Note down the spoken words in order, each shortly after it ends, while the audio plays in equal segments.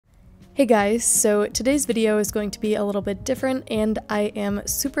Hey guys, so today's video is going to be a little bit different and I am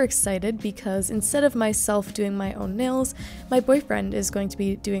super excited because instead of myself doing my own nails, my boyfriend is going to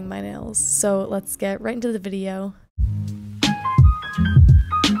be doing my nails. So let's get right into the video.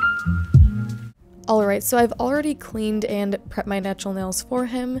 Alright, so I've already cleaned and prepped my natural nails for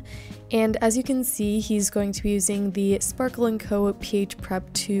him, and as you can see, he's going to be using the Sparkle & Co. pH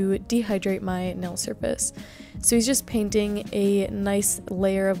Prep to dehydrate my nail surface. So he's just painting a nice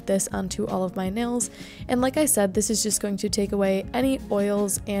layer of this onto all of my nails, and like I said, this is just going to take away any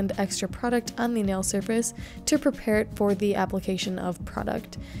oils and extra product on the nail surface to prepare it for the application of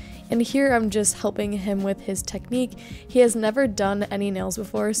product. And here I'm just helping him with his technique. He has never done any nails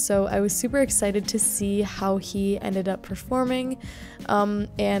before, so I was super excited to see how he ended up performing.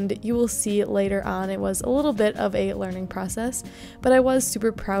 And you will see later on it was a little bit of a learning process, but I was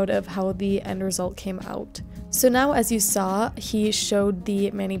super proud of how the end result came out. So now, as you saw, he showed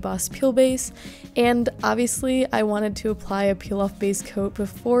the Mani Boss peel base, and obviously I wanted to apply a peel off base coat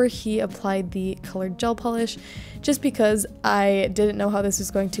before he applied the colored gel polish, just because I didn't know how this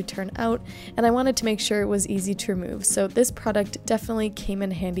was going to turn out and I wanted to make sure it was easy to remove. So this product definitely came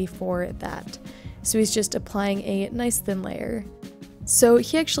in handy for that. So he's just applying a nice thin layer. So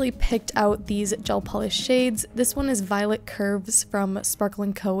he actually picked out these gel polish shades. This one is Violet Curves from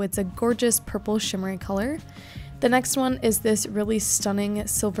Sparkle & Co. It's a gorgeous purple shimmery color. The next one is this really stunning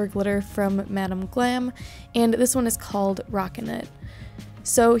silver glitter from Madame Glam, and this one is called Rockin' It.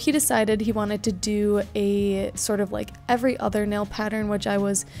 So he decided he wanted to do a sort of like every other nail pattern, which I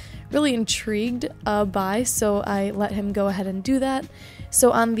was really intrigued by, so I let him go ahead and do that.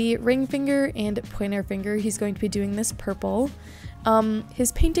 So on the ring finger and pointer finger, he's going to be doing this purple.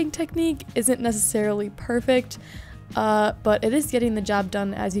 His painting technique isn't necessarily perfect, but it is getting the job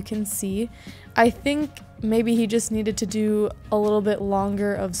done, as you can see. I think maybe he just needed to do a little bit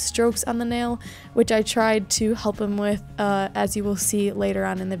longer of strokes on the nail, which I tried to help him with, as you will see later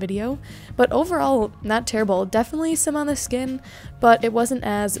on in the video. But overall, not terrible. Definitely some on the skin, but it wasn't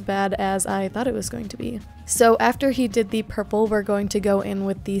as bad as I thought it was going to be. So after he did the purple, we're going to go in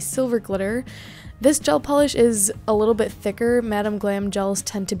with the silver glitter. This gel polish is a little bit thicker. Madame Glam gels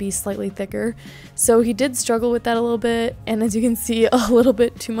tend to be slightly thicker, so he did struggle with that a little bit, and as you can see, a little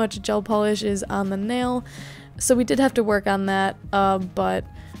bit too much gel polish is on the nail, so we did have to work on that, but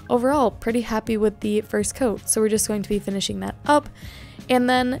overall, pretty happy with the first coat. So we're just going to be finishing that up. And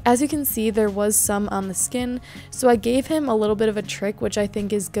then, as you can see, there was some on the skin, so I gave him a little bit of a trick, which I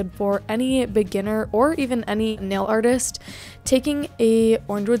think is good for any beginner or even any nail artist. Taking a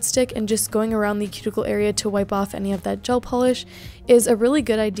orange wood stick and just going around the cuticle area to wipe off any of that gel polish is a really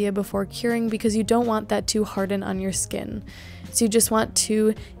good idea before curing, because you don't want that to harden on your skin. So you just want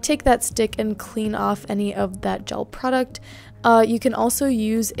to take that stick and clean off any of that gel product. You can also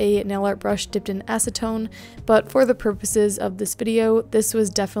use a nail art brush dipped in acetone, but for the purposes of this video, this was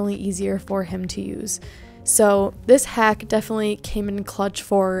definitely easier for him to use. So this hack definitely came in clutch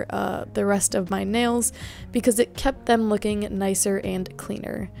for the rest of my nails, because it kept them looking nicer and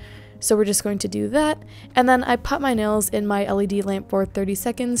cleaner. So we're just going to do that, and then I pop my nails in my LED lamp for 30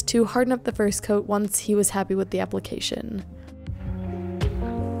 seconds to harden up the first coat once he was happy with the application.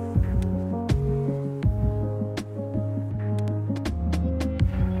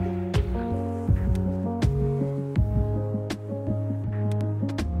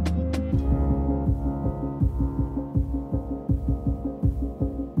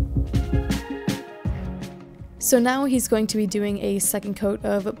 So now he's going to be doing a second coat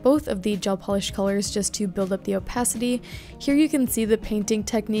of both of the gel polish colors just to build up the opacity. Here you can see the painting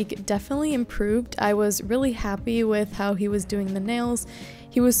technique definitely improved. I was really happy with how he was doing the nails.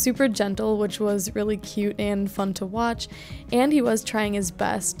 He was super gentle, which was really cute and fun to watch, and he was trying his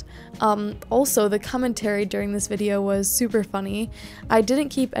best. Also, the commentary during this video was super funny. I didn't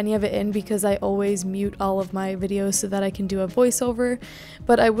keep any of it in because I always mute all of my videos so that I can do a voiceover,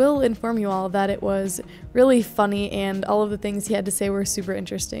 but I will inform you all that it was really funny and all of the things he had to say were super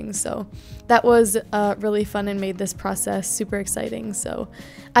interesting. So that was really fun and made this process super exciting. So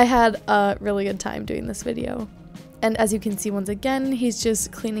I had a really good time doing this video. And as you can see, once again, he's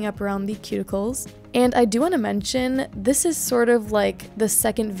just cleaning up around the cuticles. And I do want to mention, this is sort of like the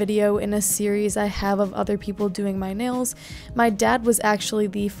second video in a series I have of other people doing my nails. My dad was actually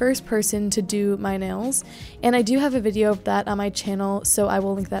the first person to do my nails, and I do have a video of that on my channel, so I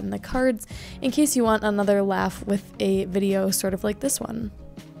will link that in the cards in case you want another laugh with a video sort of like this one.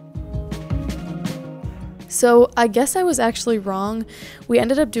 So I guess I was actually wrong. We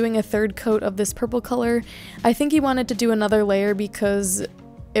ended up doing a third coat of this purple color. I think he wanted to do another layer because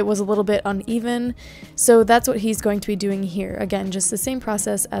it was a little bit uneven. So that's what he's going to be doing here. Again, just the same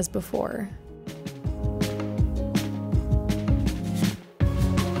process as before.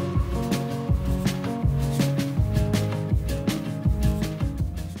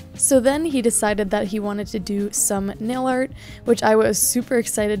 So then he decided that he wanted to do some nail art, which I was super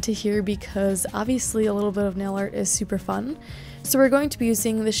excited to hear because obviously a little bit of nail art is super fun. So we're going to be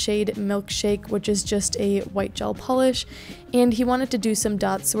using the shade Milkshake, which is just a white gel polish, and he wanted to do some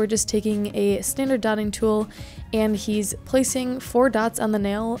dots, so we're just taking a standard dotting tool and he's placing 4 dots on the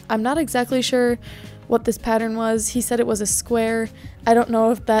nail. I'm not exactly sure what this pattern was. He said it was a square. I don't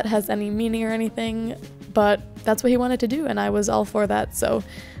know if that has any meaning or anything, but that's what he wanted to do and I was all for that. So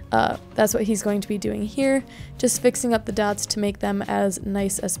that's what he's going to be doing here, just fixing up the dots to make them as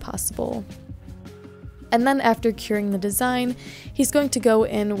nice as possible. And then after curing the design, he's going to go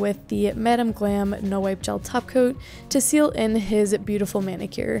in with the Madame Glam No Wipe Gel Top Coat to seal in his beautiful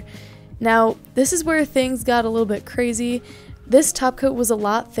manicure. Now, this is where things got a little bit crazy. This top coat was a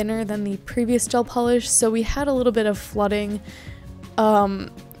lot thinner than the previous gel polish, so we had a little bit of flooding.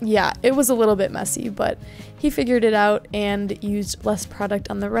 Yeah, it was a little bit messy, but he figured it out and used less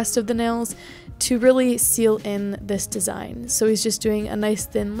product on the rest of the nails to really seal in this design. So he's just doing a nice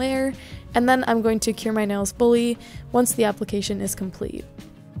thin layer, and then I'm going to cure my nails fully once the application is complete.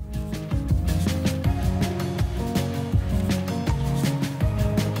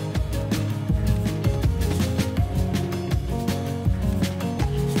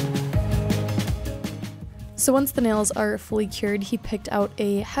 So once the nails are fully cured, he picked out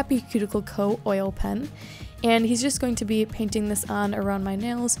a Happy Cuticle Co. oil pen, and he's just going to be painting this on around my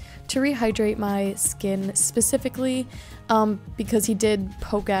nails to rehydrate my skin specifically, because he did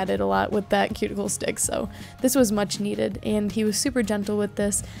poke at it a lot with that cuticle stick, so this was much needed, and he was super gentle with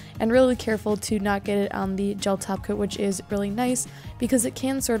this and really careful to not get it on the gel top coat, which is really nice because it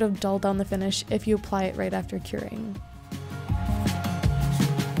can sort of dull down the finish if you apply it right after curing.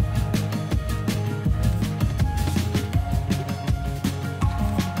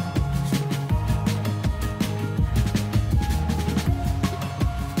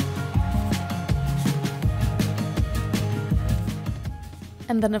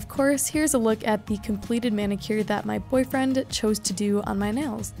 And then of course, here's a look at the completed manicure that my boyfriend chose to do on my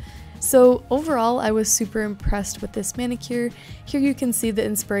nails. So overall, I was super impressed with this manicure. Here you can see the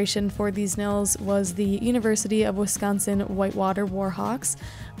inspiration for these nails was the University of Wisconsin Whitewater Warhawks.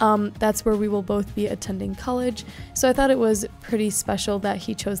 That's where we will both be attending college, so I thought it was pretty special that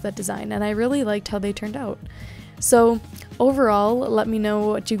he chose that design, and I really liked how they turned out. So overall, let me know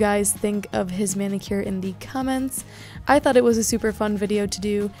what you guys think of his manicure in the comments. I thought it was a super fun video to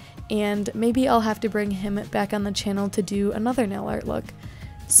do, and maybe I'll have to bring him back on the channel to do another nail art look.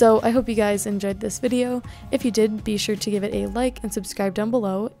 So I hope you guys enjoyed this video. If you did, be sure to give it a like and subscribe down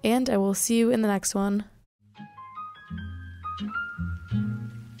below, and I will see you in the next one.